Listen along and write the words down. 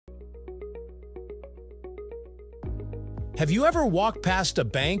Have you ever walked past a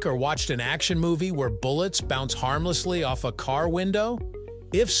bank or watched an action movie where bullets bounce harmlessly off a car window?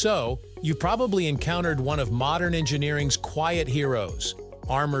 If so, you've probably encountered one of modern engineering's quiet heroes,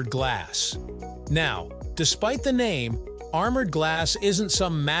 armored glass. Now, despite the name, armored glass isn't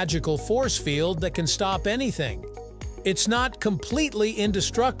some magical force field that can stop anything. It's not completely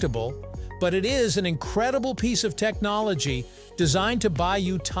indestructible, but it is an incredible piece of technology designed to buy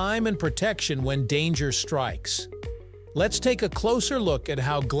you time and protection when danger strikes. Let's take a closer look at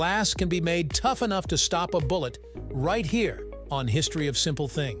how glass can be made tough enough to stop a bullet right here on History of Simple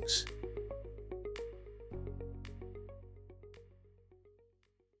Things.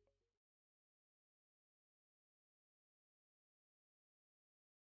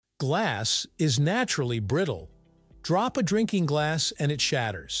 Glass is naturally brittle. Drop a drinking glass and it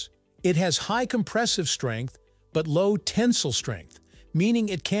shatters. It has high compressive strength but low tensile strength, meaning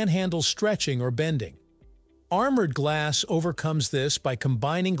it can't handle stretching or bending. Armored glass overcomes this by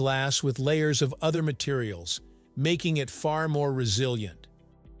combining glass with layers of other materials, making it far more resilient.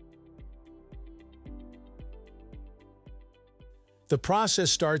 The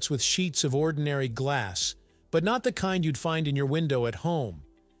process starts with sheets of ordinary glass, but not the kind you'd find in your window at home.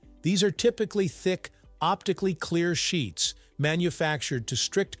 These are typically thick, optically clear sheets manufactured to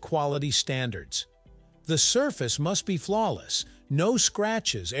strict quality standards. The surface must be flawless, no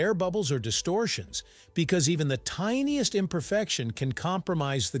scratches, air bubbles, or distortions, because even the tiniest imperfection can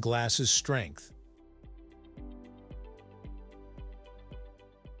compromise the glass's strength.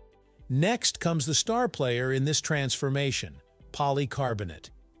 Next comes the star player in this transformation,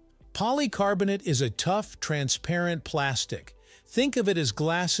 polycarbonate. Polycarbonate is a tough, transparent plastic. Think of it as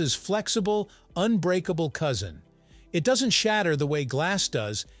glass's flexible, unbreakable cousin. It doesn't shatter the way glass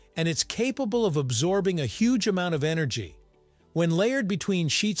does, and it's capable of absorbing a huge amount of energy. When layered between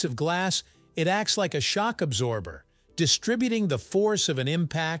sheets of glass, it acts like a shock absorber, distributing the force of an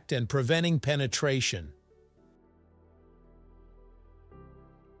impact and preventing penetration.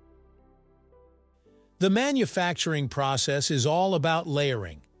 The manufacturing process is all about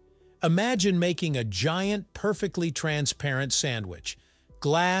layering. Imagine making a giant, perfectly transparent sandwich.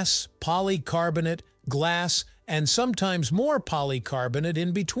 Glass, polycarbonate, glass, and sometimes more polycarbonate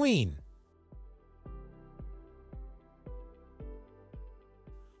in between.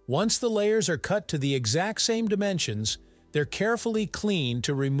 Once the layers are cut to the exact same dimensions, they're carefully cleaned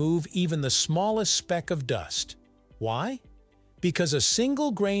to remove even the smallest speck of dust. Why? Because a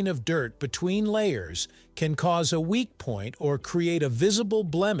single grain of dirt between layers can cause a weak point or create a visible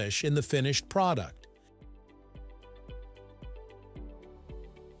blemish in the finished product.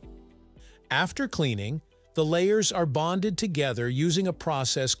 After cleaning, the layers are bonded together using a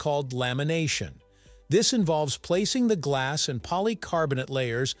process called lamination. This involves placing the glass and polycarbonate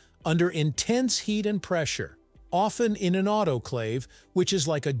layers under intense heat and pressure, often in an autoclave, which is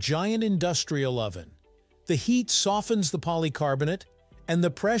like a giant industrial oven. The heat softens the polycarbonate, and the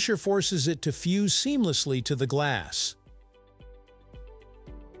pressure forces it to fuse seamlessly to the glass.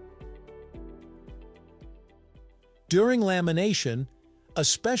 During lamination, a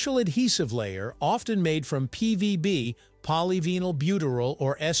special adhesive layer, often made from PVB, polyvinyl butyryl,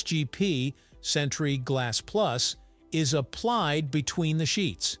 or SGP, Century Glass Plus, is applied between the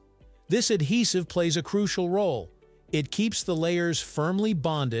sheets. This adhesive plays a crucial role. It keeps the layers firmly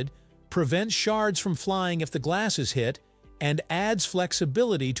bonded, prevents shards from flying if the glass is hit, and adds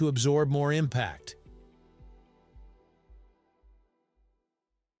flexibility to absorb more impact.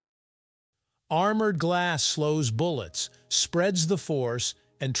 Armored glass slows bullets, spreads the force,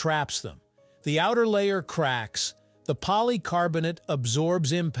 and traps them. The outer layer cracks, the polycarbonate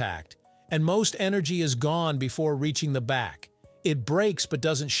absorbs impact, and most energy is gone before reaching the back. It breaks but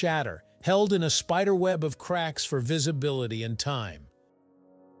doesn't shatter, held in a spiderweb of cracks for visibility and time.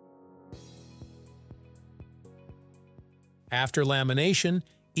 After lamination,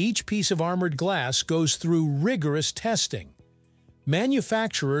 each piece of armored glass goes through rigorous testing.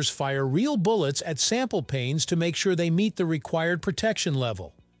 Manufacturers fire real bullets at sample panes to make sure they meet the required protection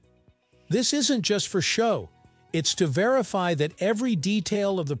level. This isn't just for show, it's to verify that every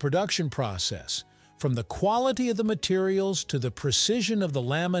detail of the production process, from the quality of the materials to the precision of the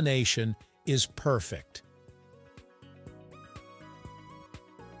lamination, is perfect.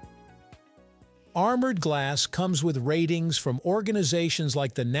 Armored glass comes with ratings from organizations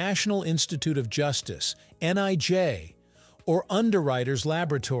like the National Institute of Justice, NIJ, or Underwriters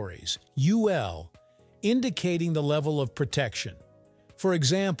Laboratories, UL, indicating the level of protection. For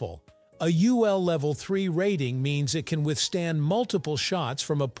example, a UL Level 3 rating means it can withstand multiple shots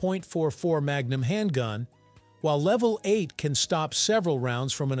from a .44 Magnum handgun, while Level 8 can stop several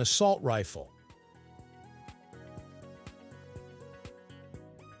rounds from an assault rifle.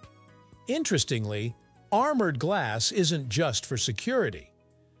 Interestingly, armored glass isn't just for security.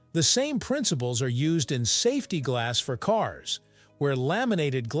 The same principles are used in safety glass for cars, where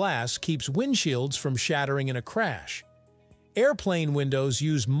laminated glass keeps windshields from shattering in a crash. Airplane windows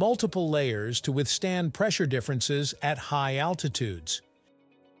use multiple layers to withstand pressure differences at high altitudes.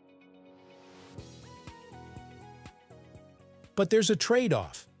 But there's a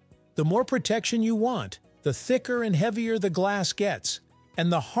trade-off. The more protection you want, the thicker and heavier the glass gets,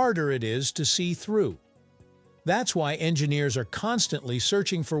 and the harder it is to see through. That's why engineers are constantly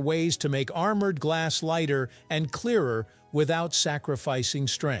searching for ways to make armored glass lighter and clearer without sacrificing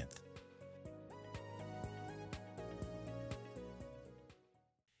strength.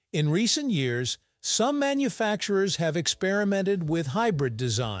 In recent years, some manufacturers have experimented with hybrid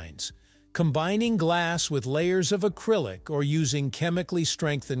designs, combining glass with layers of acrylic or using chemically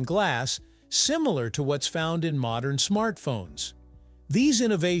strengthened glass, similar to what's found in modern smartphones. These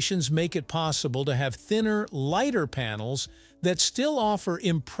innovations make it possible to have thinner, lighter panels that still offer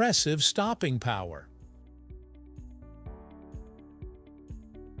impressive stopping power.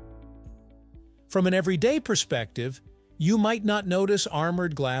 From an everyday perspective, you might not notice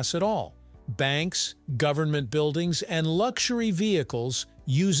armored glass at all. Banks, government buildings, and luxury vehicles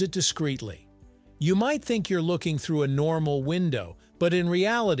use it discreetly. You might think you're looking through a normal window, but in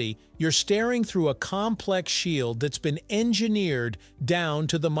reality, you're staring through a complex shield that's been engineered down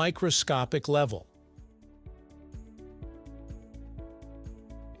to the microscopic level.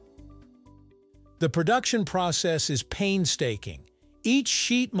 The production process is painstaking. Each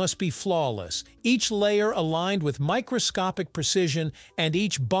sheet must be flawless, each layer aligned with microscopic precision, and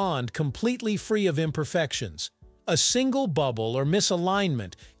each bond completely free of imperfections. A single bubble or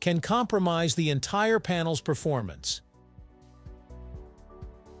misalignment can compromise the entire panel's performance.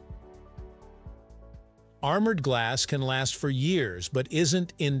 Armored glass can last for years but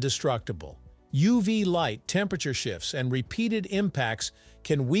isn't indestructible. UV light, temperature shifts, and repeated impacts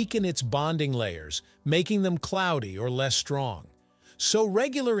can weaken its bonding layers, making them cloudy or less strong. So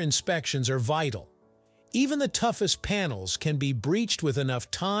regular inspections are vital. Even the toughest panels can be breached with enough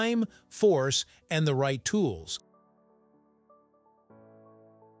time, force, and the right tools.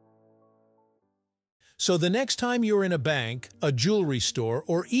 So the next time you're in a bank, a jewelry store,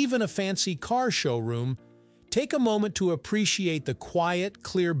 or even a fancy car showroom, take a moment to appreciate the quiet,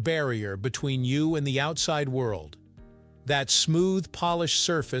 clear barrier between you and the outside world. That smooth, polished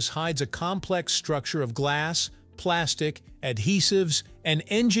surface hides a complex structure of glass, plastic, adhesives, and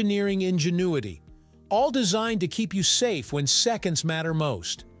engineering ingenuity, all designed to keep you safe when seconds matter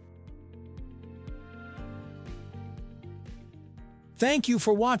most. Thank you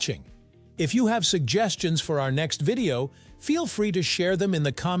for watching. If you have suggestions for our next video, feel free to share them in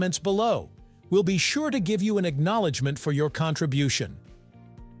the comments below. We'll be sure to give you an acknowledgement for your contribution.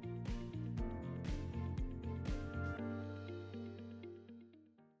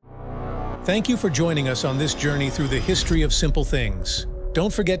 Thank you for joining us on this journey through the history of simple things.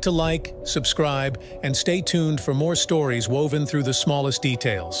 Don't forget to like, subscribe, and stay tuned for more stories woven through the smallest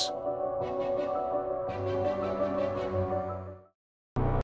details.